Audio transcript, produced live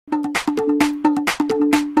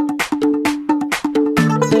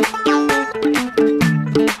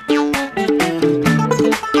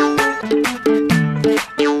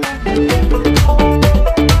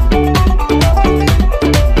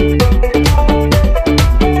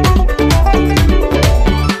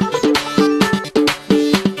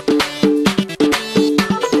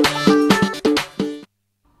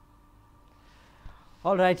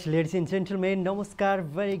Right ladies and gentlemen नमस्कार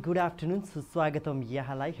very good afternoon सुस्वागतम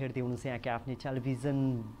यहाँलाई हेर्दै हुनुहुन्छ यहाँको आफ्नै टेलिभिजन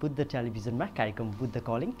बुद्ध टेलिभिजनमा कार्यक्रम Buddha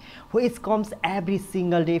calling which comes every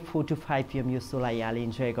single day 4 to 5 PM यो सोलाई यहाँले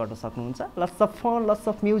इन्जोय गर्न सक्नुहुन्छ lots of fun lots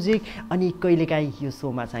of music अनि कहिलेकाहीँ यो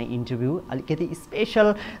सोमा चाहिँ इन्टरभ्यू अलिकति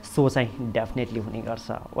स्पेशल सो चाहिँ डेफिनेटली हुने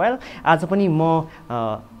गर्छ वेल आज पनि म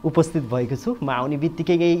उपस्थित भएको छु म आउने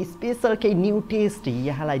बित्तिकै केही स्पेशल केही न्यू टेस्ट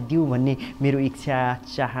यहाँलाई दिउँ भन्ने मेरो इच्छा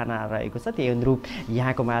चाहना रहेको छ त्यही अनुरूप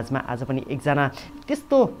यहाँको माझमा आज पनि एकजना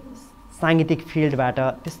त्यस्तो साङ्गीतिक फिल्डबाट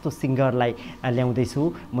त्यस्तो सिङ्गरलाई ल्याउँदैछु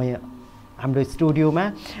म हाम्रो स्टुडियोमा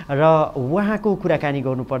र उहाँको कुराकानी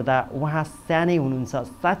गर्नुपर्दा उहाँ सानै हुनुहुन्छ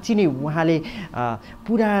साँच्ची नै उहाँले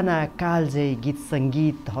पुराना कालजयी गीत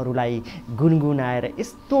सङ्गीतहरूलाई गुनगुनाएर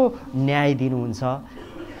यस्तो न्याय दिनुहुन्छ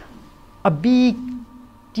a big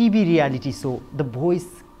TV reality so the voice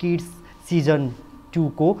kids season 2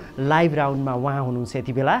 को लाइभ राउन्डमा उहाँ हुनुहुन्छ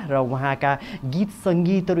यति बेला र उहाँका गीत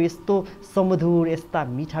सङ्गीतहरू यस्तो समधुर यस्ता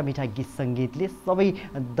मिठा मिठा गीत सङ्गीतले सबै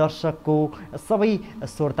दर्शकको सबै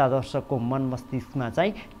श्रोता दर्शकको मन मस्तिष्कमा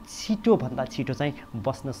चाहिँ छिटोभन्दा छिटो चाहिँ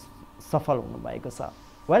बस्न सफल हुनुभएको छ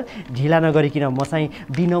वेल ढिला नगरिकन म चाहिँ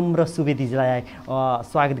विनम्र सुवेदीजीलाई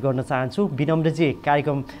स्वागत गर्न चाहन्छु विनम्रजी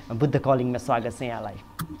कार्यक्रम बुद्ध कलिङमा स्वागत छ यहाँलाई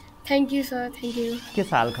thank you sir thank you के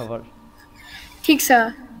छ हाल खबर ठिक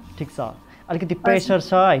छ अलिकति प्रेसर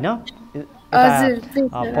छ हैन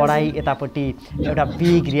पढाइ यतापट्टि एउटा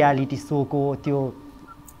बिग रियालिटी सोको त्यो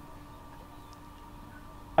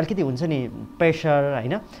अलिकति हुन्छ नि प्रेसर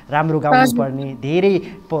हैन राम्रो गाउनु पर्ने धेरै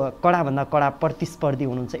कडाभन्दा कडा प्रतिस्पर्धी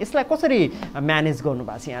हुनुहुन्छ यसलाई कसरी म्यानेज गर्नु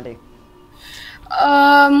भएको छ यहाँले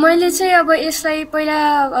मैले चाहिँ अब यसलाई पहिला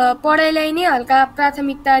पढाइलाई नै हल्का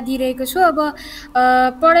प्राथमिकता दिइरहेको छु अब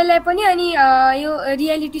पढाइलाई पनि अनि यो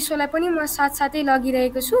रियालिटी सोलाई पनि म साथसाथै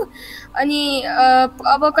लगिरहेको छु अनि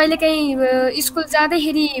अब कहिलेकाहीँ स्कुल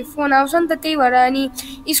जाँदाखेरि फोन आउँछ नि त त्यही भएर अनि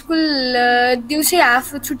स्कुल दिउँसै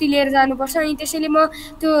हाफ छुट्टी लिएर जानुपर्छ अनि त्यसैले म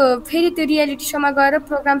त्यो फेरि त्यो रियालिटी सोमा गएर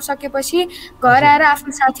प्रोग्राम सकेपछि घर आएर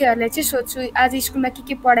आफ्नो साथीहरूलाई चाहिँ सोध्छु आज स्कुलमा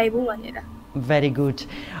के पढाइबु भनेर भेरी गुड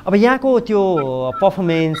अब यहाँको त्यो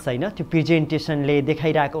पर्फर्मेन्स हैन त्यो प्रेजेन्टेसनले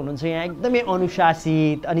देखाइरहेको हुनुहुन्छ यहाँ एकदमै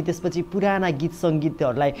अनुशासित अनि त्यसपछि पुराना गीत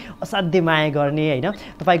सङ्गीतहरूलाई असाध्य माया गर्ने हैन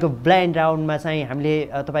तपाईको ब्लाइन्ड राउन्डमा चाहिँ हामीले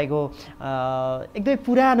तपाईको एकदमै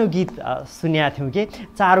पुरानो गीत सुनेका थियौँ के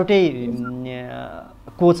चारवटै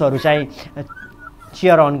कोचहरू चाहिँ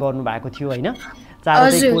चियर अन गर्नु भएको थियो हैन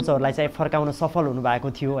चारवटै कोचहरूलाई चाहिँ फर्काउन सफल हुनु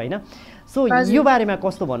भएको थियो हैन सो यो बारेमा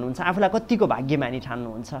कस्तो भन्नुहुन्छ आफूलाई कतिको भाग्यमानी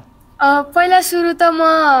ठान्नुहुन्छ पहिला सुरु त म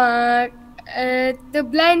त्यो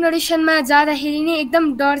ब्लाइन्ड अडिसनमा जाँदाखेरि नै एकदम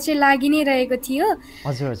डर चाहिँ लागि नै रहेको थियो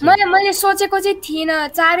मैले सोचेको चाहिँ थिएन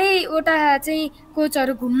चारैवटा चाहिँ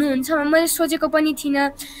कोचहरू घुम्नुहुन्छ मैले सोचेको पनि थिइनँ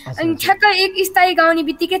अनि ठ्याक्क एक स्थायी गाउने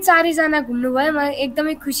बित्तिकै चारैजना घुम्नुभयो मलाई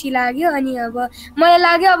एकदमै खुसी लाग्यो अनि अब मलाई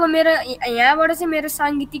लाग्यो अब मेरो यहाँबाट चाहिँ मेरो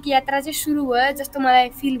साङ्गीतिक यात्रा चाहिँ सुरु भयो जस्तो मलाई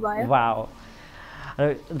फिल भयो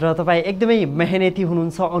र तपाईँ एकदमै मेहनती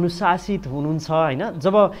हुनुहुन्छ अनुशासित हुनुहुन्छ हैन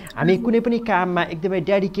जब हामी कुनै पनि काममा एकदमै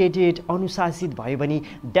डेडिकेटेड अनुशासित भयो भने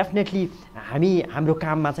डेफिनेटली हामी हाम्रो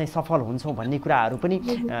काममा चाहिँ सफल हुन्छौँ भन्ने कुराहरू पनि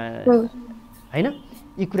हैन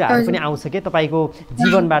यी कुराहरू पनि आउँछ के तपाईको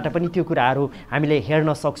जीवनबाट पनि त्यो कुराहरू हामीले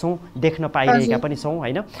हेर्न सक्छौँ देख्न पाइरहेका पनि छौँ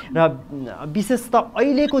हैन र विशेष त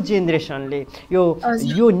अहिलेको जेनेरेसनले यो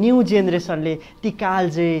न्यू जेनेरेसनले ती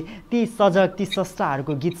कालजयी ती सजग ती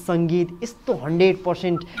स्रष्टाहरूको गीत सङ्गीत यस्तो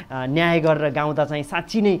 100% न्याय गरेर गाउँदा चाहिँ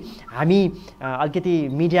साँच्ची नै हामी अलिकति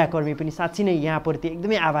मिडियाकर्मी पनि साँच्ची नै यहाँप्रति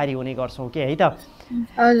एकदमै आभारी हुने गर्छौँ के है त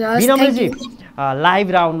विनम्रजी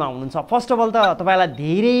लाइभ राउन्डमा हुनुहुन्छ फर्स्ट अफ अल त तपाईँलाई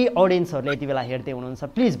धेरै अडियन्सहरूले यति बेला हेर्दै हुनुहुन्छ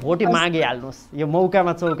प्लिज भोटै मागिहाल्नुहोस् यो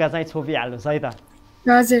मौकामा चौका चाहिँ छोपिहाल्नुहोस् है त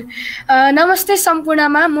हजुर नमस्ते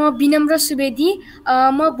सम्पूर्णमा म विनम्र सुवेदी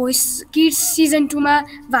म भोइस किड्स सिजन 2 मा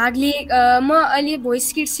भाग म अहिले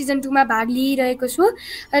भोइस किड्स सिजन 2 मा भाग लिइरहेको छु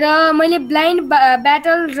र मैले ब्लाइन्ड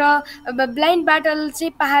ब्याटल चाहिँ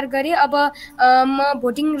पार गरेँ अब म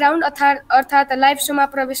भोटिङ राउन्ड अर्थात् लाइभ सोमा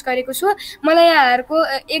प्रवेश गरेको छु मलाई यहाँहरूको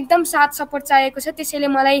एकदम साथ सपोर्ट चाहिएको छ त्यसैले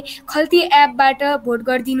मलाई खल्ती एपबाट भोट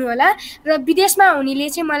गरिदिनु होला र विदेशमा हुनेले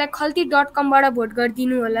चाहिँ मलाई खल्ती.com बाट भोट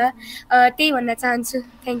गरिदिनु होला त्यही भन्न चाहन्छु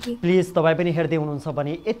थ्याङ्क यू प्लिज तपाईँ पनि हेर्दै हुनुहुन्छ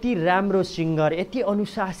भने यति राम्रो सिङ्गर यति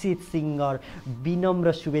अनुशासित सिङ्गर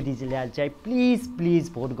विनम्र सुवेदीजीले चाहिँ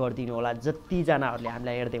प्लिज भोट गरिदिनु होला जतिजनाहरूले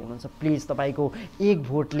हामीलाई हेर्दै हुनुहुन्छ प्लिज तपाईँको एक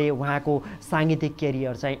भोटले उहाँको साङ्गीतिक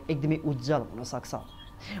करियर चाहिँ एकदमै उज्जवल हुनसक्छ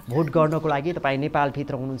भोट गर्नको लागि तपाईँ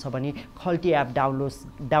नेपालभित्र हुनुहुन्छ भने खल्टी एप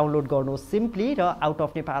डाउनलोड गर्नुहोस् सिम्पली र आउट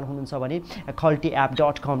अफ नेपाल हुनुहुन्छ भने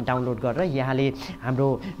khaltiapp.com डाउनलोड गरेर यहाँले हाम्रो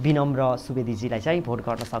विनम्र सुवेदीजीलाई चाहिँ भोट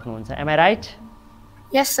गर्न सक्नुहुन्छ am I right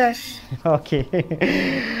Yes, sir. Okay.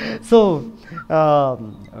 So,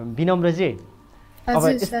 विनम्रजी अब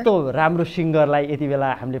यस्तो राम्रो सिङ्गरलाई यति बेला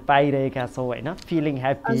हामीले पाइरहेका छौँ होइन फिलिङ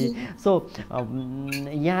ह्याप्पी सो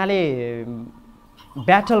यहाँले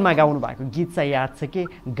ब्याटलमा गाउनु भएको गीत चाहिँ याद छ कि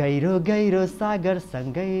गहिरो गहिरो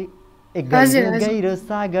सागरसँगै गहिरो गहिरो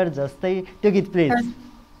सागर जस्तै त्यो गीत प्लिज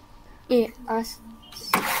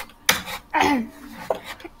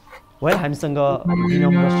वेल हामीसँग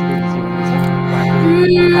विनम्र सुवेदीजी हुनुहुन्छ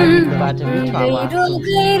गहिरो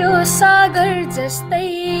गहिरो सागर जस्तै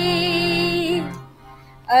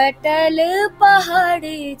अटल पहाड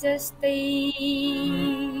जस्तै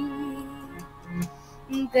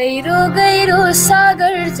गहिरो गहिरो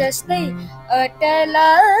सागर जस्तै अटल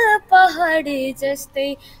पहाड जस्तै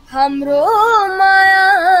हाम्रो माया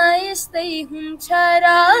यस्तै हुन्छ र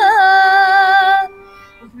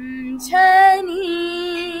हुन्छ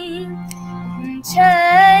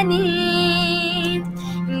नि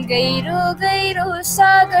गहिरो गहिरो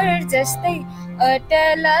सागर जस्तै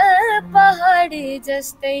अटल पहाड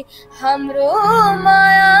जस्तै हाम्रो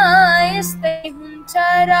माया यस्तै हुन्छ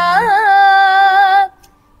र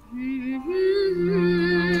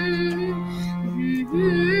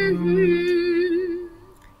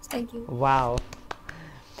Thank you. Wow.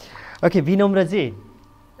 Okay, विनम्रजी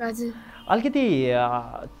हजुर अलिकति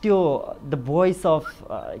त्यो द भोइस अफ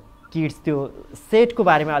किड्स त्यो सेटको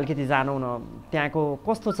बारेमा अलिकति जानौँ न त्यहाँको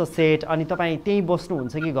कस्तो छ सेट अनि तपाईँ त्यहीँ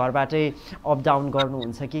बस्नुहुन्छ कि घरबाटै अप डाउन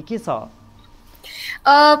गर्नुहुन्छ कि के छ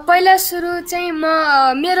पहिला सुरु चाहिँ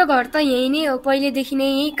मेरो घर त यही नै हो पहिलेदेखि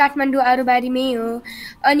नै काठमाडौँ आरुबारीमै हो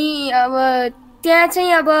अनि अब त्यहाँ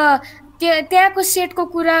चाहिँ अब त्यहाँको सेटको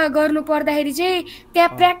कुरा गर्नु पर्दाखेरि चाहिँ त्यहाँ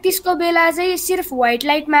प्र्याक्टिसको बेला चाहिँ सिर्फ व्हाइट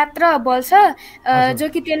लाइट मात्र बल्छ जो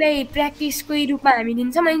कि त्यसलाई प्र्याक्टिसकै रूपमा हामी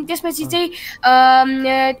लिन्छौँ अनि त्यसपछि चाहिँ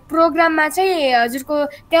प्रोग्राममा चाहिँ हजुरको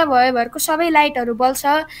त्यहाँ भएभरको सबै लाइटहरू बल्छ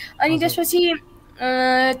अनि त्यसपछि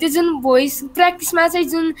त्यो जुन भोइस प्र्याक्टिसमा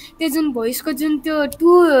चाहिँ जुन भोइसको जुन त्यो टु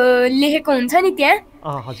लेखेको हुन्छ नि त्यहाँ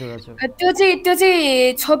त्यो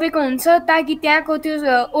चाहिँ छोपेको हुन्छ ताकि त्यहाँको त्यो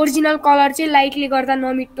ओरिजिनल कलर चाहिँ लाइटले गर्दा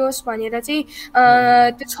नमिटोस् भनेर चाहिँ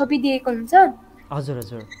त्यो छोपिदिएको हुन्छ हजुर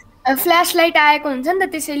हजुर फ्ल्यास लाइट आएको हुन्छ नि त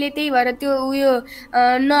त्यसैले त्यही भएर त्यो उयो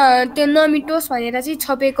त्यो नमिटोस् भनेर चाहिँ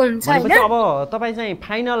छोपेको हुन्छ हैन अब तपाईँ चाहिँ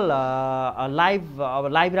फाइनल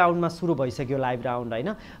लाइभ राउन्डमा सुरु भइसक्यो लाइभ राउन्ड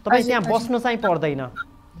हैन तपाईँ त्यहाँ बस्न चाहिँ पर्दैन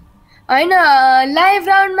हैन लाइभ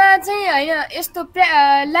राउन्डमा चाहिँ हैन यस्तो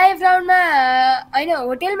लाइभ राउन्डमा हैन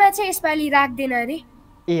होटलमा चाहिँ यसपालि राख्दैन अरे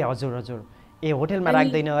ए हजुर हजुर ए होटलमा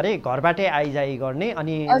राख्दैन अरे घरबाटै आइजाइ गर्ने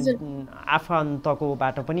अनि आफन्तको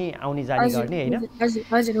बाटो पनि आउने जाने गर्ने हैन हजुर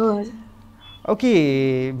हजुर हो ओके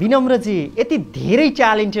विनम्रजी यति धेरै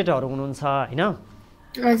ट्यालेन्टेडहरू हुनुहुन्छ हैन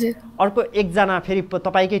हजुर अर्को एकजना फेरि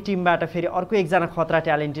तपाईकै टिमबाट फेरि अर्को एकजना खतरा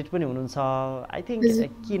ट्यालेन्टेड पनि हुनुहुन्छ आई थिंक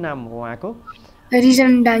के नाम हो उहाँको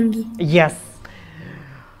रिजन डाङ्गी यस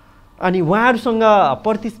अनि उहाँहरुसँग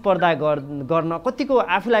प्रतिस्पर्धा गर्न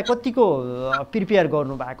आफूलाई कतिको प्रिपेयर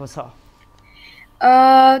गर्नु भएको छ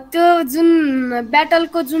त्यो जुन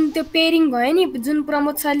ब्याटलको जुन त्यो पेयरिङ भयो नि जुन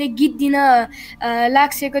प्रमोद सरले गीत दिन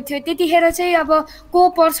लाग्सेको थियो त्यतिखेर चाहिँ अब को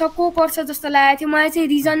पर्छ जस्तो लागेको थियो मलाई चाहिँ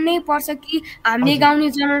रिजन नै पर्छ कि हामीले गाउने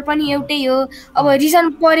जनर पनि एउटै हो अब रिजन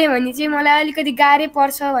पर्यो भने चाहिँ मलाई अलिकति गाह्रै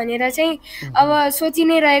पर्छ भनेर चाहिँ अब सोचि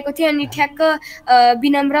नै रहेको थिएँ अनि ठ्याक्क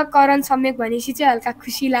विनम्र करण सम्यक भनेपछि चाहिँ हल्का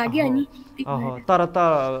खुसी लाग्यो अनि तर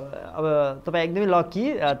अब तपाईँ एकदमै लकी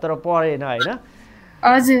तर परेन हैन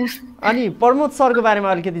हजुर अनि प्रमोद सरको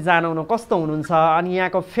बारेमा अलिकति जानौँ न कस्तो हुनुहुन्छ अनि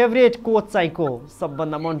यहाँको फेभरेट कोच चाहिँ को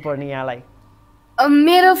सबभन्दा मन पर्ने यहाँलाई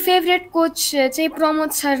मेरो फेभरेट कोच चाहिँ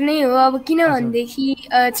प्रमोद सर नै हो अब किनभनेदेखि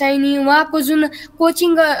चाहिँ नि उहाँको जुन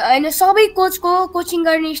कोचिङ हैन सबै कोचको कोचिङ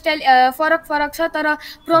गर्ने स्टाइल फरक छ तर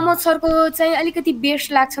प्रमोद सरको चाहिँ अलिकति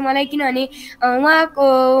बेस्ट लाग्छ मलाई किनभने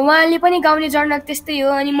उहाँले पनि गाउने जर्नल त्यस्तै हो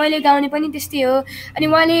अनि मैले गाउने पनि त्यस्तै हो अनि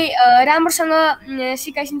उहाँले राम्रोसँग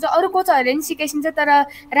सिकाइसिन्छ अरू कोचहरूले पनि सिकाइसिन्छ तर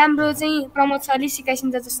राम्रो चाहिँ प्रमोद सरले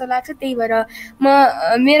सिकाइसिन्छ जस्तो लाग्छ त्यही भएर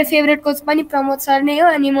मेरो फेभरेट कोच पनि प्रमोद सर नै हो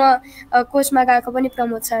अनि म कोचमा गएको पनि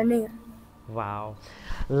प्रमोद सर नै हो वाउ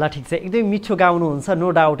ल ठीक छ एकदमै मिठो गाउनुहुन्छ नो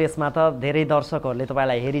डाउट यसमा त धेरै दर्शकहरूले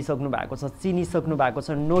तपाईलाई हेरिसक्नु भएको छ चिनिसक्नु भएको छ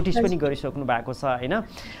नोटिस पनि गरिसक्नु भएको छ हैन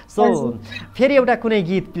सो फेरि एउटा कुनै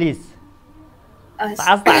गीत प्लिज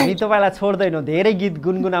आज त हामी तपाईलाई छोड्दैनौं धेरै गीत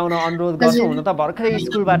गुनगुनाउन अनुरोध गर्छौं हुन त भर्खरै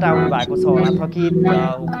स्कुलबाट आउनु भएको छ होला थकित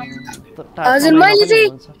हजुर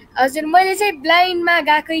मैले चाहिँ ब्लाइन्डमा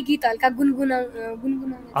गाएकै गीत हल्का गुनगुनाउन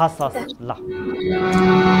हस् ल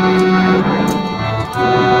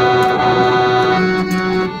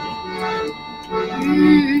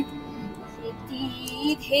यति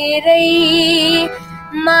धेरै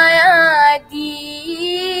माया दी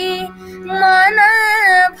मन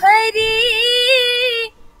भरि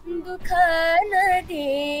दुःख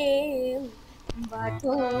नदेऊ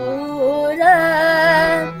तोरा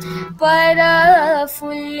पर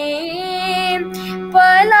फुल्ने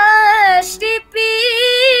पलास टिपी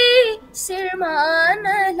शिरमा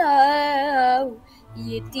नलाऊ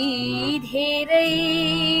यति धेरै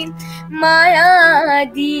माया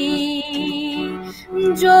दिई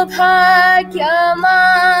जो भाग्यमा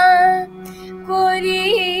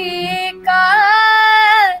कोरिएका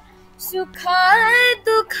सुख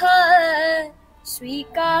दुःख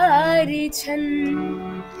स्वीकार छन्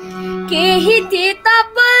केही तीता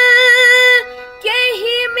पल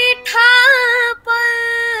केही मिठा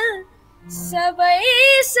पल सबै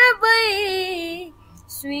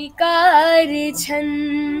स्वीकार छन्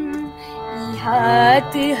यी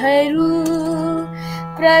हातहरू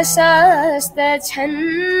प्रशस्त छन्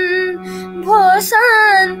भो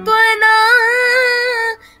सान्त्वना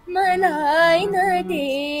मलाई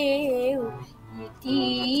नदेऊ यति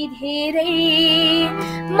धेरै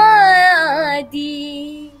माया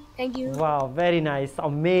दिई। Thank you. Wow very nice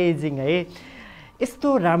amazing है। यस्तो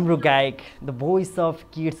राम्रो गायक द भोइस अफ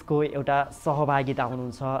किड्सको एउटा सहभागिता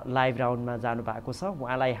हुनुहुन्छ लाइभ राउन्डमा जानुभएको छ।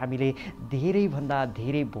 उहाँलाई हामीले धेरैभन्दा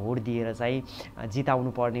धेरै भोट दिएर चाहिँ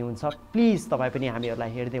जिताउनु पर्ने हुन्छ। प्लिज तपाईँ पनि हामीहरूलाई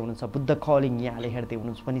हेर्दै हुनुहुन्छ बुद्ध कलिङ यहाँले हेर्दै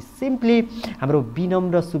हुनुहुन्छ पनि सिम्पली हाम्रो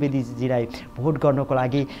विनम्र सुवेदीजीलाई भोट गर्नको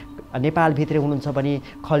लागि नेपालभित्रै हुनुहुन्छ भने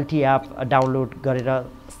खल्टी एप डाउनलोड गरेर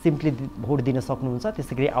सिम्पली भोट दिन सक्नुहुन्छ।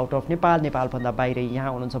 त्यसै गरी आउट अफ नेपालभन्दा बाहिर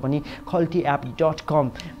यहाँ हुनुहुन्छ भने khaltiapp.com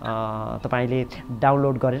तपाईँले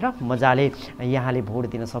डाउनलोड गरेर मजाले यहाँले भोट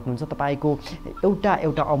दिन सक्नुहुन्छ। तपाईँको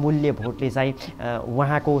एउटा अमूल्य भोटले चाहिँ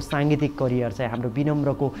उहाँको साङ्गीतिक करियर चाहिँ हाम्रो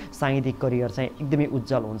विनम्रको साङ्गीतिक करियर चाहिँ एकदमै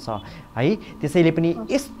उज्जवल हुन्छ है। त्यसैले पनि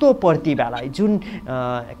यस्तो प्रतिभालाई जुन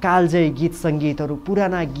कालजयी गीत सङ्गीतहरू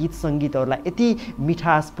पुराना गीत सङ्गीतहरूलाई यति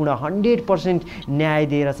मिठासपूर्ण 100% न्याय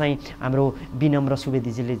दिएर चाहिँ हाम्रो विनम्र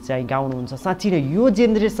सुवेदीजीले चाहिँ गाउनुहुन्छ। साँच्चै नै यो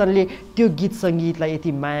जेनेरेसनले त्यो गीत सङ्गीतलाई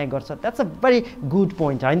यति माया गर्छ। That's a very good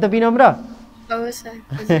point होइन त विनम्र?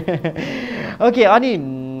 ओके अनि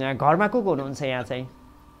घरमा को हुनुहुन्छ यहाँ चाहिँ?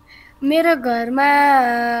 मेरो घरमा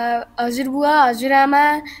हजुरबुवा हजुरआमा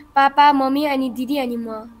पापा मम्मी अनि दिदी अनि म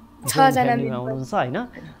 6 जना हुनुहुन्छ होइन?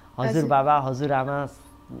 हजुरबाबा हजुरआमा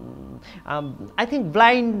आई थिङ्क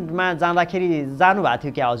ब्लाइन्डमा जाँदाखेरि जानुभएको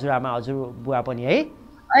थियो क्या हजुरआमा हजुरबुवा पनि है?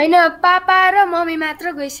 होइन पापा र मम्मी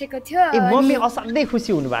मात्र गइसकेको थियो। ए मम्मी असाध्यै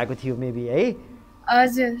खुसी हुनुभएको थियो मेबी है?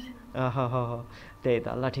 हजुर। त्यही त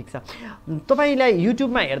ल ठिक छ। तपाईँलाई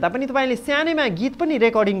युट्युबमा हेर्दा पनि तपाईँले सानैमा गीत पनि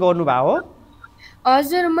रेकर्डिङ गर्नुभयो हो?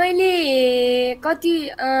 हजुर मैले कति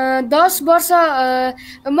 10 वर्ष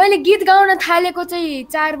मैले गीत गाउन थालेको चाहिँ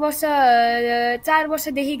 4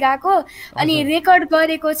 वर्षदेखि गएको अनि रेकर्ड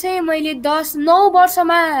गरेको चाहिँ मैले 9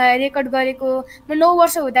 वर्षमा रेकर्ड गरेको। म 9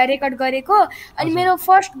 वर्ष हुँदा रेकर्ड गरेको अनि मेरो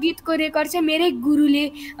फर्स्ट गीतको रेकर्ड चाहिँ मेरै गुरुले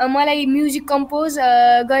मलाई म्युजिक कम्पोज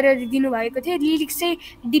गरेर दिनुभएको थियो। लिरिक्स चाहिँ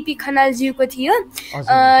डिपी खनालज्यूको थियो।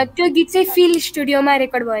 त्यो गीत चाहिँ फिल स्टुडियोमा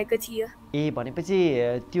रेकर्ड भएको थियो। ए भनेपछि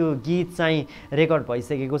त्यो गीत चाहिँ रेकर्ड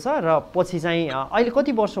भइसकेको छ र पछि चाहिँ अहिले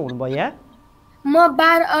कति वर्ष हुनुभयो यहाँ?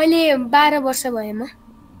 अहिले 12 वर्ष भयो म।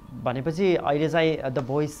 भनेपछि अहिले चाहिँ द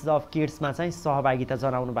भोइस अफ किड्समा चाहिँ सहभागिता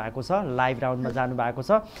जनाउनु भएको छ, लाइभ राउन्डमा जानु भएको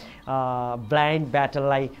छ ब्लाइन्ड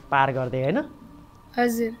ब्याटललाई पार गर्दै होइन?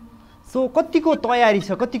 हजुर। सो कतिको तयारी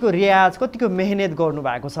छ, कतिको रियाज, कतिको मेहनत गर्नु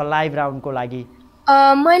भएको छ लाइभ राउन्डको लागि?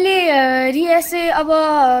 मैले रियाज चाहिँ अब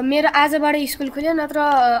मेरो आजबाट स्कुल खुल्यो नत्र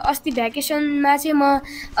अस्ति भ्याकेसनमा चाहिँ म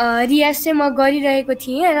रियाज चाहिँ म गरिरहेको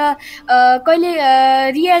थिएँ र कहिले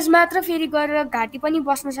रियाज मात्र फेरि गरेर घाँटी पनि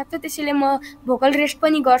बस्न सक्छ त्यसैले म भोकल रेस्ट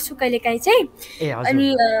पनि गर्छु कहिलेकाहीँ चाहिँ।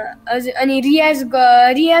 अनि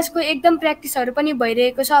रियाजको एकदम प्र्याक्टिसहरू पनि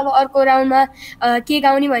भइरहेको छ। अब अर्को राउन्डमा के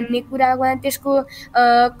गाउने भन्ने कुरामा त्यसको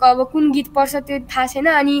अब कुन गीत पर्छ त्यो थाहा छैन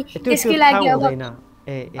अनि त्यसकै लागि अब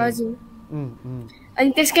हजुर अनि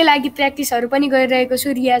त्यसकै लागि प्र्याक्टिसहरू पनि गरिरहेको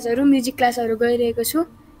छु, रियाजहरू म्युजिक क्लासहरू गइरहेको छु।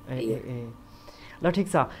 ल ठिक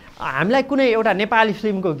छ। हामीलाई कुनै एउटा नेपाली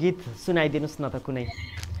फिल्मको गीत सुनाइदिनुहोस् न त कुनै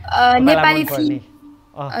नेपाली फिल्म।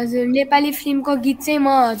 हजुर नेपाली फिल्मको गीत चाहिँ म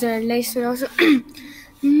हजुरहरूलाई सुनाउँछु।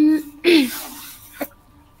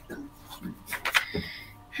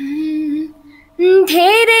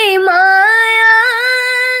 धेरै माया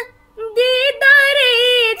दिँदा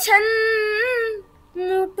रहेछन्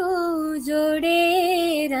मुटु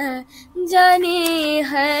जोडेर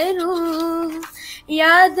जानेहरू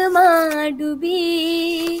यादमा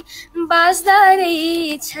डुबी बाँच्दा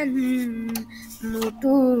रहेछन्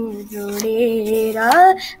मुटु जोडेर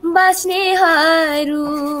बाँच्नेहरू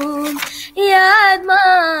यादमा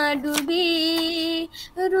डुबी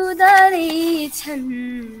रुँदा रहेछन्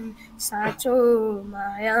साँचो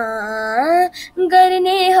माया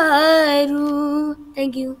गर्नेहरू।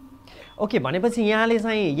 Thank you. ओके भनेपछि यहाँले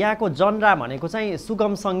चाहिँ यहाँको जनरा भनेको चाहिँ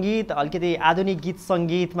सुगम सङ्गीत अलिकति आधुनिक गीत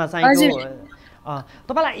सङ्गीतमा चाहिँ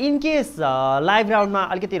तपाईँलाई इनकेस लाइभ राउन्डमा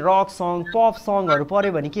अलिकति रक सङ पप सङहरू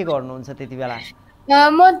पऱ्यो भने के गर्नुहुन्छ त्यति बेला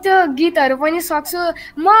म त्यो गीतहरू पनि सक्छु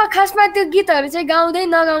म खासमा त्यो गीतहरू चाहिँ गाउँदै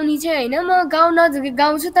नगाउने चाहिँ होइन म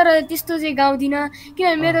गाउँछु तर त्यस्तो चाहिँ गाउँदिनँ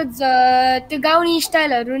किनभने मेरो त्यो गाउने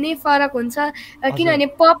स्टाइलहरू नै फरक हुन्छ किनभने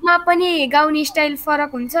पपमा पनि गाउने स्टाइल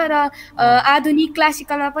फरक हुन्छ र आधुनिक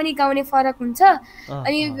क्लासिकलमा पनि गाउने फरक हुन्छ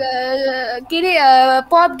अनि के अरे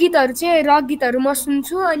पप गीतहरू चाहिँ रक गीतहरू म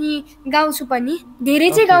सुन्छु अनि गाउँछु पनि धेरै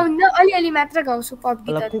चाहिँ गाउँदिनँ अलिअलि मात्र गाउँछु पप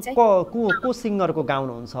गीतहरू चाहिँ को सिङ्गरको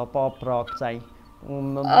गाउनुहुन्छ पप रक चाहिँ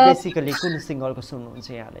बेसिकली कुन सिङ्गरको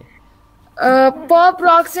सुन्नुहुन्छ यहाँले पप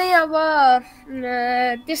रक चाहिँ अब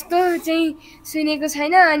त्यस्तो चाहिँ सुनेको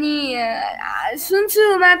छैन अनि सुन्छु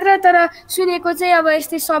मात्र तर सुनेको चाहिँ अब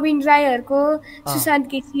यस्तै सबिन राईहरूको सुशान्त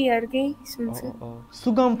केसीहरूकै सुन्छु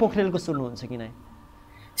सुगम पोखरेलको सुन्नुहुन्छ कि नै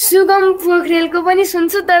सुगम पोखरेलको पनि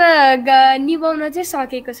सुन्छु तर निभाउन चाहिँ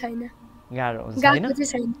सकेको छैन गाह्रो हुन्छ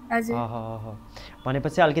हैन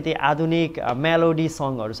भनेपछि अलिकति आधुनिक मेलोडी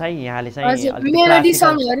सङहरू चाहिँ यहाँले चाहिँ मेलोडी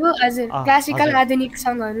सङहरू हजुर क्लासिकल आधुनिक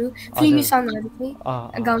सङहरू फिल्मी सङहरू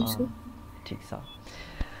चाहिँ गाउँछु ठीक छ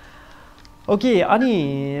ओके अनि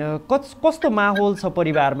कस्तो माहौल छ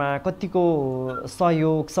परिवारमा कतिको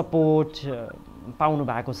सहयोग सपोर्ट पाउनु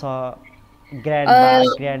भएको छ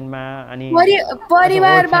ग्रान्डमा अनि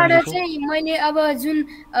परिवारबाट चाहिँ मैले अब जुन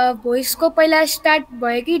भोइसको पहिला स्टार्ट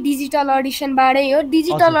भयो कि डिजिटल अडिसनबाटै हो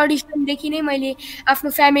डिजिटल अडिसनदेखि नै मैले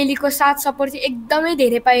आफ्नो फ्यामिलीको साथ सपोर्ट चाहिँ एकदमै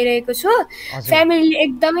धेरै पाइरहेको छु फ्यामिलीले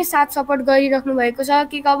एकदमै साथ सपोर्ट गरिराख्नु भएको छ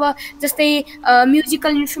कि अब जस्तै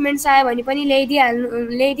म्युजिकल इन्स्ट्रुमेन्ट्स आयो भने पनि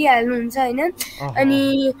ल्याइदिइहाल्नुहुन्छ होइन अनि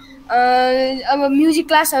अब म्युजिक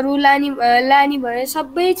क्लासहरू लाने भए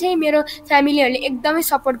सबै चाहिँ मेरो फ्यामिलीहरूले एकदमै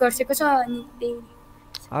सपोर्ट गरेको छ अनि त्यही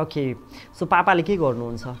ओके सो पापाले के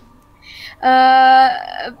गर्नुहुन्छ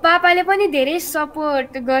पापाले पनि धेरै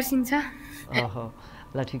सपोर्ट गर्छिन्छ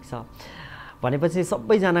ल ठिक छ भनेपछि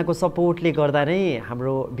सबैजनाको सपोर्टले गर्दा नै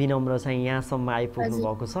हाम्रो विनम्र चाहिँ यहाँसम्म आइपुग्नु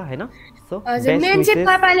भएको छ हैन सो मेन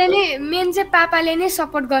चाहिँ पापाले नै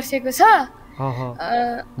सपोर्ट गरेको छ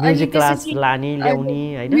म्युजिक क्लास लाने ल्याउने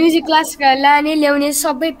हैन म्युजिक क्लास लाने ल्याउने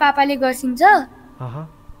सबै पापाले गर्छिन्छ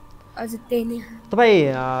हजुर त्यही नै तपाई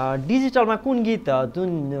डिजिटलमा कुन गीत जुन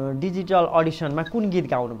डिजिटल अडिसनमा कुन गीत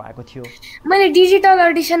गाउनु भएको थियो मैले डिजिटल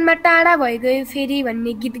अडिसनमा टाढा भइ गयो फेरि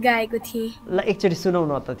भन्ने गीत गाएको थिएँ ल एकचोटी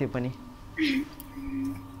सुनाउनु त त्यो पनि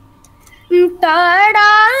टाढा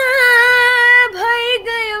भइ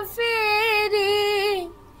गयो फेरि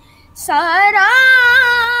सारा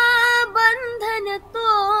बन्धन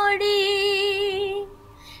तोडी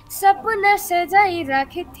सपना सजाई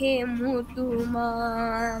राखे मुटुमा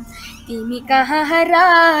तिमी कहाँ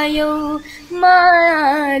हरायौ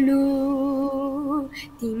मायालु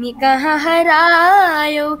तिमी कहाँ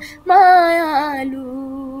हरायौ मायालु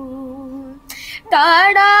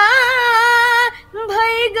टाढा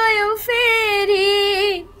भइ गयो फेरि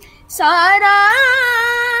सारा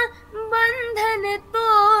बन्धन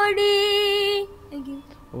तोडी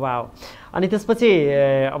वाउ अनि त्यसपछि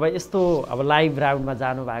अब यस्तो अब लाइभ राउन्डमा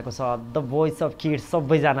जानु भएको छ द भोइस अफ किड्स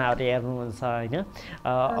सबैजनाहरूले हेर्नुहुन्छ होइन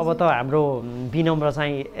अब त हाम्रो विनम्र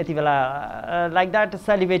चाहिँ यति बेला लाइक द्याट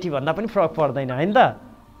सेलिब्रेटी भन्दा पनि फरक पर्दैन होइन त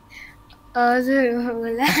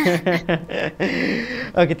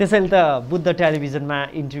ओके त्यसैले त बुद्ध टेलिभिजनमा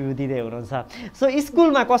इन्टरभ्यू दिँदै हुनुहुन्छ सो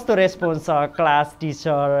स्कुलमा कस्तो रेस्पोन्स छ क्लास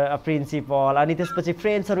टिचर प्रिन्सिपल अनि त्यसपछि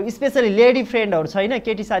फ्रेन्ड्सहरू स्पेसली लेडी फ्रेन्डहरू छैन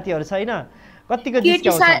केटी साथीहरू छैन कतिको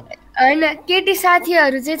हैन केटी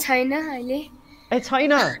साथीहरू चाहिँ छैन अहिले ए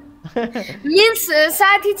छैन मिन्स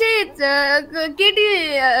साथी चाहिँ केटी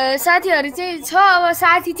साथीहरू चाहिँ छ अब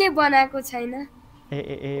साथी चाहिँ बनाएको छैन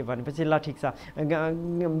ए भनेपछि ल ठिक छ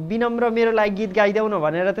विनम्र मेरो लागि गीत गाइदेऊ न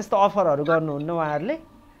भनेर त्यस्तो अफरहरू गर्नुहुन्न उहाँहरूले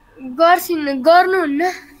गर्नुहुन्न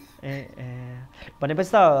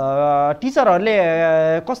भनेपछि त टिचरहरूले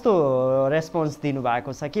कस्तो रेस्पोन्स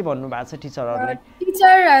दिनुभएको छ के भन्नुभएको छ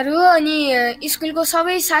टिचरहरू अनि स्कुलको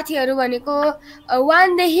सबै साथीहरू भनेको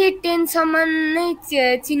 1 देखि 10 सम्म नै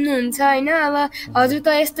चिन्नुहुन्छ होइन अब हजुर त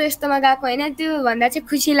यस्तो यस्तोमा गएको होइन त्यो भन्दा चाहिँ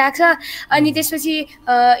खुसी लाग्छ अनि त्यसपछि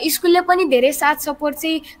स्कुलले पनि धेरै साथ सपोर्ट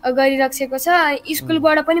चाहिँ गरिरहेको छ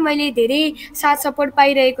स्कुलबाट पनि मैले धेरै साथ सपोर्ट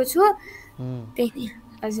पाइरहेको छु त्यही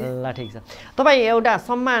ल ठिक छ तपाईँ एउटा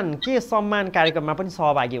सम्मान कार्यक्रममा पनि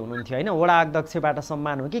सहभागी हुनुहुन्थ्यो होइन वडा अध्यक्षबाट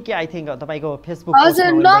सम्मान हो कि आई थिङ्क तपाईँको फेसबुक हजुर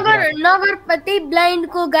नगर त्यही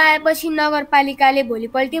ब्लाइन्डको गाएपछि नगरपालिकाले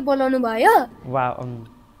भोलिपल्टै बोलाउनु भयो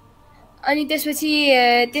अनि त्यसपछि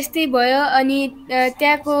त्यस्तै भयो अनि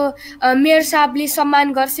त्यहाँको मेयर साहबले सम्मान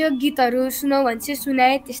गर्छ गीतहरू सुनाऊ भन्छ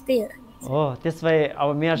सुनाए त्यस्तै हो हो त्यसभए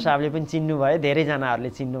अब मेयर साहबले पनि चिन्नु भयो धेरैजनाहरूले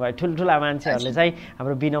चिन्नु भयो ठुल्ठुला मान्छेहरूले चाहिँ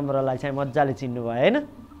हाम्रो विनम्रलाई चाहिँ मजाले चिन्नु भयो होइन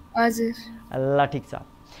हजुर ल ठिक छ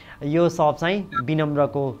यो सब चाहिँ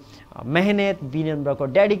विनम्रको मेहनत विनम्रको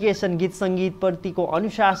डेडिकेसन गीत सङ्गीतप्रतिको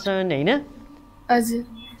अनुशासन होइन हजुर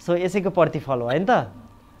सो यसैको प्रतिफल हो होइन त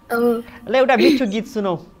ल एउटा मिठो गीत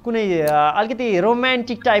सुनौ कुनै अलिकति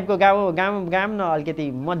रोमान्टिक टाइपको गाउँ न अलिकति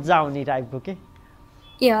मजा आउने टाइपको के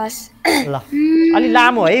यस ल अलि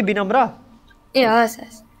लामो है विनम्र यस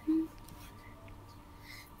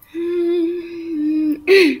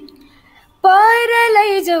पर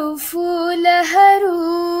लैजाऊ फुलहरू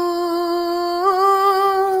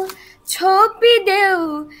छोपिदेऊ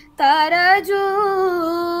तारा जुन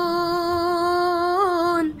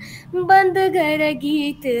बन्द गर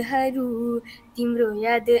गीतहरू तिम्रो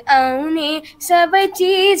याद आउने सबै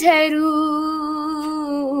चिजहरू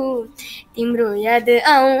तिम्रो याद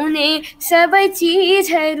आउने सबै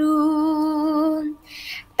चिजहरू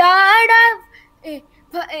टाढा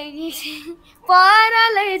पर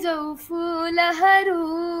लैजाऊ फुलहरू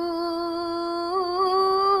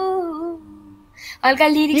हल्का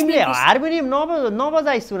लिरिक्स तिमीले हार्मोनियम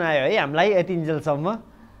नबजाइ सुनायो है हामीलाई यतिन्जेलसम्म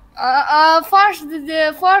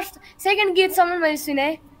फर्स्ट सेकेन्ड गीतसम्म मैले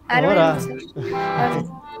सुनाएँ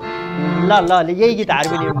ल ल यही गीत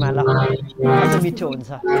हार्मोनियममा ल अझ मिठो हुन्छ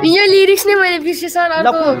यो लिरिक्स नै मैले बिर्सेँ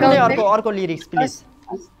अर्को लिरिक्स प्लिज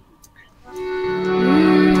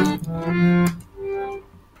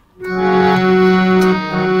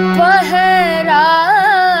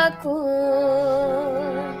पहराको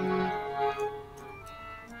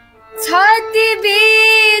छाती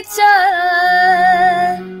बीच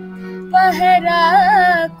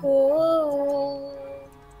पहराको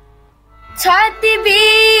छाती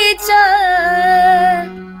बीच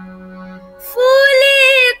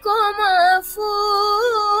फुलेको म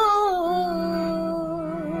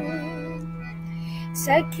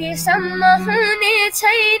सकेसम्म हुने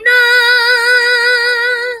छैन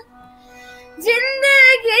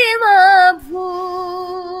जिन्दगीमा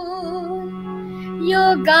यो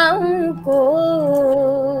गाउँको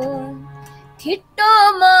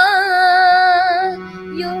ठिट्टोमा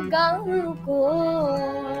यो गाउँको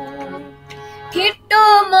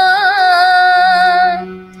ठिट्टोमा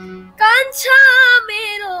कान्छ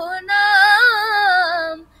मेरो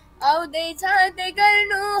नाम आउँदै जाँदै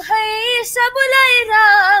गर्नु है सबलाई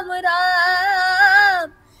राम राम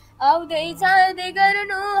आउँदै जाँदै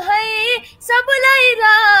गर्नु है सबलाई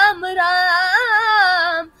राम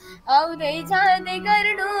राम आउँदै जाँदै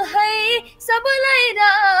गर्नु है सबलाई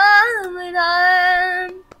राम राम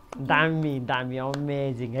दामी दामी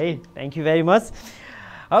अमेजिङ है thank you very much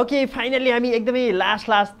okay finally हामी एकदमै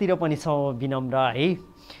लास्टतिर पनि छौँ विनम्र है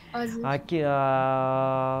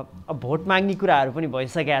भोट माग्ने कुराहरू पनि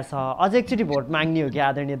भइसकेको छ अझ एकचोटि भोट माग्ने हो कि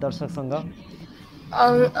आदरणीय दर्शकसँग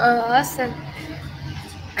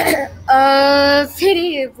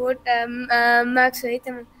फेरि भोट माग्छु है त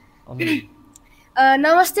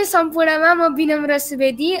नमस्ते सम्पूर्णमा म बिनम्र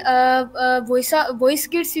सुवेदी भोइस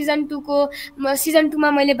किड सिजन 2मा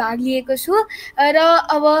मैले भाग लिएको छु र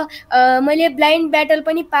अब मैले ब्लाइन्ड ब्याटल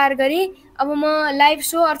पनि पार गरेँ अब म लाइभ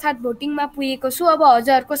सो अर्थात् भोटिङमा पुगेको छु अब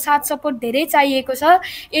हजुरहरूको साथ सपोर्ट धेरै चाहिएको छ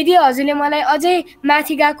यदि हजुरले मलाई अझै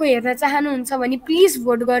माथि गएको हेर्न चाहनुहुन्छ भने प्लिज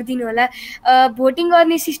भोट गरिदिनु होला भोटिङ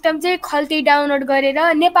गर्ने सिस्टम चाहिँ खल्ती डाउनलोड गरेर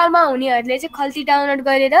नेपालमा हुनेहरूले चाहिँ खल्ती डाउनलोड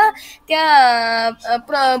गरेर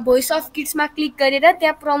त्यहाँ भोइस अफ किड्समा क्लिक गरेर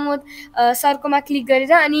त्यहाँ प्रमोद सरकोमा क्लिक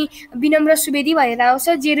गरेर अनि विनम्र सुवेदी भनेर आउँछ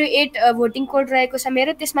 08 भोटिङ कोड रहेको छ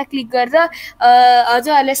मेरो त्यसमा क्लिक गरेर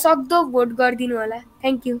हजुरहरूले सक्दो भोट गरिदिनु होला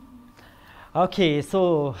थ्याङ्क यू ओके सो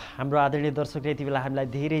हाम्रो आदरणीय दर्शकले यति बेला हामीलाई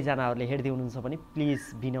धेरैजनाहरूले हेर्दै हुनुहुन्छ भने प्लिज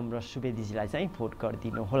विनम्र सुवेदीजीलाई चाहिँ भोट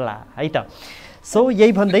गरिदिनु होला है त सो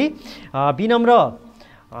यही भन्दै विनम्र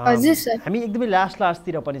हामी एकदमै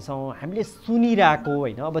लास्टतिर पनि छौँ हामीले सुनिरहेको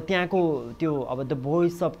होइन अब त्यहाँको त्यो अब द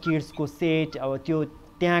भोइस अफ किड्सको सेट अब त्यो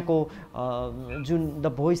त्यहाँको जुन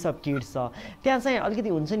द भोइस अफ किड्स छ त्यहाँ चाहिँ अलिकति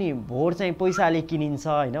हुन्छ नि भोट चाहिँ पैसाले किनिन्छ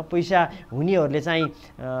होइन पैसा हुनेहरूले चाहिँ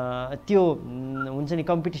त्यो हुन्छ नि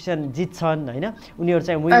कम्पिटिसन जित्छन् होइन उनीहरू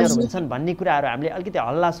चाहिँ विनर हुन्छन् भन्ने कुराहरू हामीले अलिकति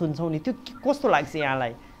हल्ला सुन्छौँ नि त्यो कस्तो लाग्छ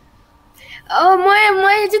यहाँलाई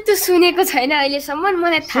मैले चाहिँ त्यो सुनेको छैन अहिलेसम्म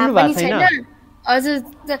मलाई थाहा पनि छैन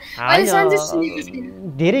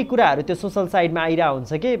धेरै कुराहरू त्यो सोसल साइडमा आइरहेको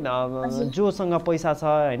हुन्छ कि जोसँग पैसा छ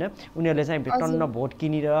होइन उनीहरूले चाहिँ टन्न भोट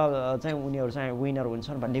किनेर चाहिँ उनीहरू चाहिँ विनर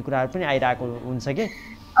हुन्छन् भन्ने कुराहरू पनि आइरहेको हुन्छ कि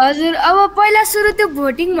हजुर अब पहिला सुरु त्यो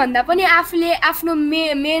भोटिङ भन्दा पनि आफूले आफ्नो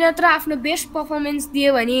मेहनत र आफ्नो बेस्ट पर्फर्मेन्स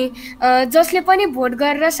दियो भने जसले पनि भोट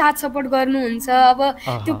गरेर साथ सपोर्ट गर्नुहुन्छ अब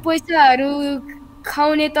त्यो पैसाहरू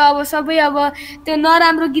खाउने त अब सबै अब त्यो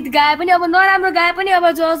नराम्रो गीत गाए पनि अब नराम्रो गाए पनि अब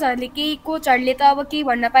जजहरूले केही कोचहरूले त अब केही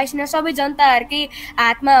भन्न पाइसेन सबै जनताहरूकै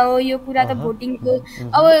हातमा हो यो कुरा त भोटिङको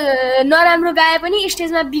अब नराम्रो गाए पनि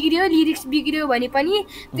स्टेजमा बिग्रियो लिरिक्स बिग्रियो भने पनि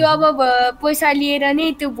त्यो अब पैसा लिएर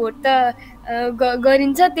नै त्यो भोट त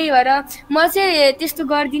गरिन्छ त्यही भएर म चाहिँ त्यस्तो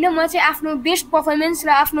गर्दिनँ म चाहिँ आफ्नो बेस्ट पर्फर्मेन्स र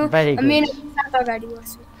आफ्नो मेहनत साथ अगाडि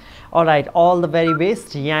बढ्छु all right all the very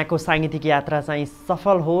best यहाँको साङ्गीतिक यात्रा चाहिँ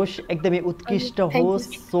सफल होस् एकदमै उत्कृष्ट होस्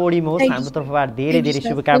सोडिम होस् हाम्रो तर्फबाट धेरै धेरै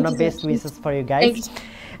शुभकामना best wishes for you guys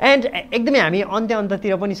and एकदमै हामी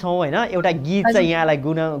अन्त्यतिर पनि छौँ होइन एउटा गीत चाहिँ यहाँलाई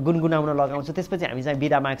गुनगुनाउन लगाउँछौँ त्यसपछि हामी चाहिँ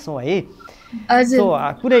बिदा माग्छौँ है सो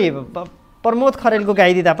कुनै प्रमोद खरेलको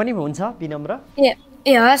गाइदिँदा पनि हुन्छ विनम्र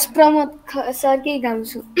ए हस् प्रमोद सरकै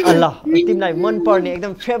गाउँछु ल तिमीलाई मनपर्ने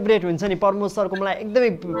एकदम फेभरेट हुन्छ नि प्रमोद सरको मलाई एकदमै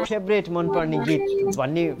फेभरेट मनपर्ने गीत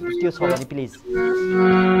भन्ने त्यो छ भने प्लिज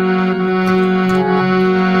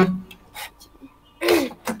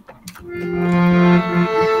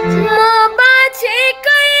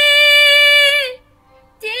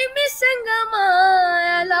तिमीसँग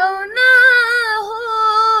माया लाउन हो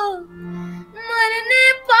मर्ने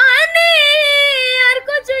पानी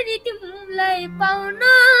अर्को जोडी तिमीलाई पाउन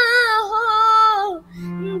हो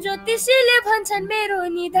ज्योतिषीले भन्छन् मेरो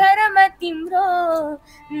निधारमा तिम्रो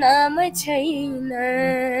नाम छैन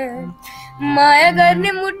माया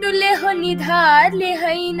गर्ने मुटुले हो निधारले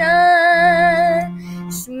होइन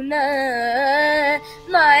सुन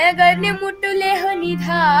माया गर्ने मुटुले हो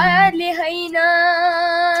निधारले होइन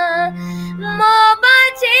म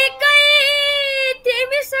बाँचेकै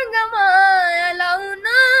तिमीसँग माया लाउन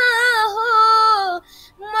हो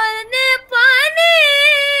मर्ने पानी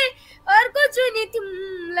अर्को जुनी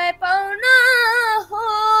तिमीलाई पाउन हो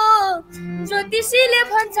ज्योतिषीले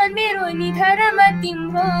भन्छन् मेरो निधारमा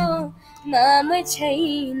तिम्रो नाम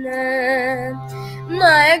छैन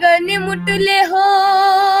माया गर्ने मुटुले हो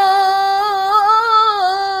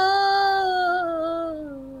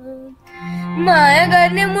माया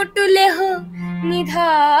गर्ने मुटुले हो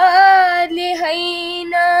निधारले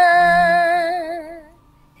होइन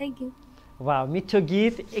थ्याङ्क यू वा मिठो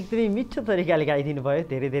गीत एकदमै मिठो तरिकाले गाइदिनु भयो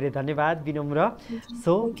धेरै धेरै धन्यवाद विनम्र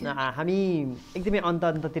सो हामी एकदमै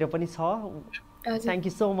अन्ततिर पनि छ thank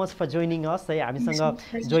you so much for joining अस है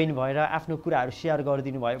हामीसँग जोइन भएर आफ्नो कुराहरू सेयर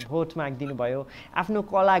गरिदिनु भयो भोट मागिदिनु भयो आफ्नो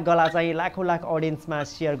कला गला चाहिँ लाखौँ लाख अडियन्समा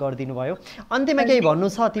सेयर गरिदिनु भयो अन्त्यमा केही भन्नु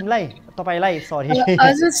छ तिमीलाई तपाईँलाई सरी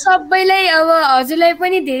हजुर सबैलाई अब हजुरलाई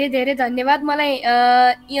पनि धेरै धेरै धन्यवाद मलाई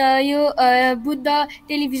यो बुद्ध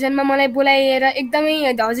टेलिभिजनमा मलाई बोलाएर एकदमै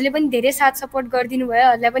हजुरले पनि धेरै साथ सपोर्ट गरिदिनु भयो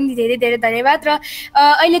हजुरलाई पनि धेरै धेरै धन्यवाद र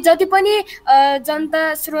अहिले जति पनि जनता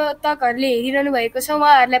श्रोतकहरूले हेरिरहनु भएको छ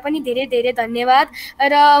उहाँहरूलाई पनि धेरै धेरै धन्यवाद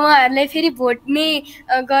र उहाँहरूलाई फेरि भोट नै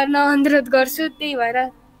गर्न अनुरोध गर्छु त्यही भएर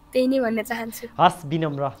त्यही नै भन्न चाहन्छु हस्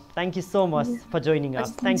विनम्र thank you so much for joining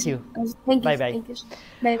us thank you by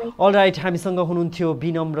by all right हामीसँग हुनुहुन्थ्यो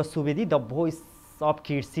विनम्र Subedi the voice of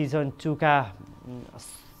kids season 2 का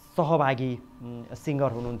सहभागी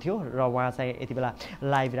सिङ्गर हुनुहुन्थ्यो र उहाँ चाहिँ यति बेला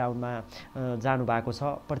लाइभ राउन्डमा जानुभएको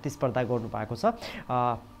छ प्रतिस्पर्धा गर्नुभएको छ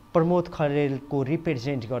प्रमोद खरेलको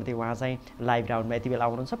रिप्रेजेन्ट गर्दै उहाँ चाहिँ लाइभ राउन्डमा यति बेला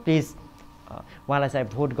आउनुहुन्छ प्लिज उहाँलाई चाहिँ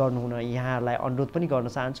भोट गर्नुहुन यहाँहरूलाई अनुरोध पनि गर्न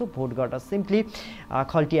चाहन्छु भोट गर्न सिम्पली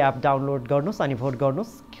खल्टी एप डाउनलोड गर्नुहोस् अनि भोट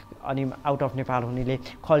गर्नुहोस् अनि आउट अफ नेपाल हुनेले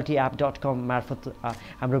खल्टीएप.com मार्फत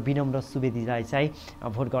हाम्रो विनम्र सुवेदीलाई चाहिँ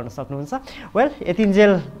भोट गर्न सक्नुहुन्छ वेल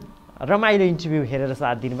यतिन्जेल रमाइलो इन्टरभ्यू हेरेर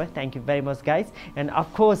साथ दिनुभयो thank you very much guys and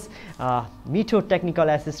of course मिठो टेक्निकल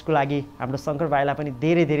एसिस्टको लागि हाम्रो शङ्कर भाइलाई पनि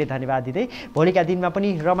धेरै धेरै धन्यवाद दिँदै भोलिका दिनमा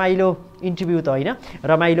पनि रमाइलो इन्टरभ्यू त होइन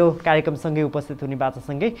रमाइलो कार्यक्रमसँगै उपस्थित हुने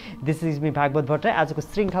बाचासँगै this is me Bhagwat Bhattarai आजको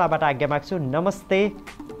श्रृङ्खलाबाट आज्ञा माग्छु नमस्ते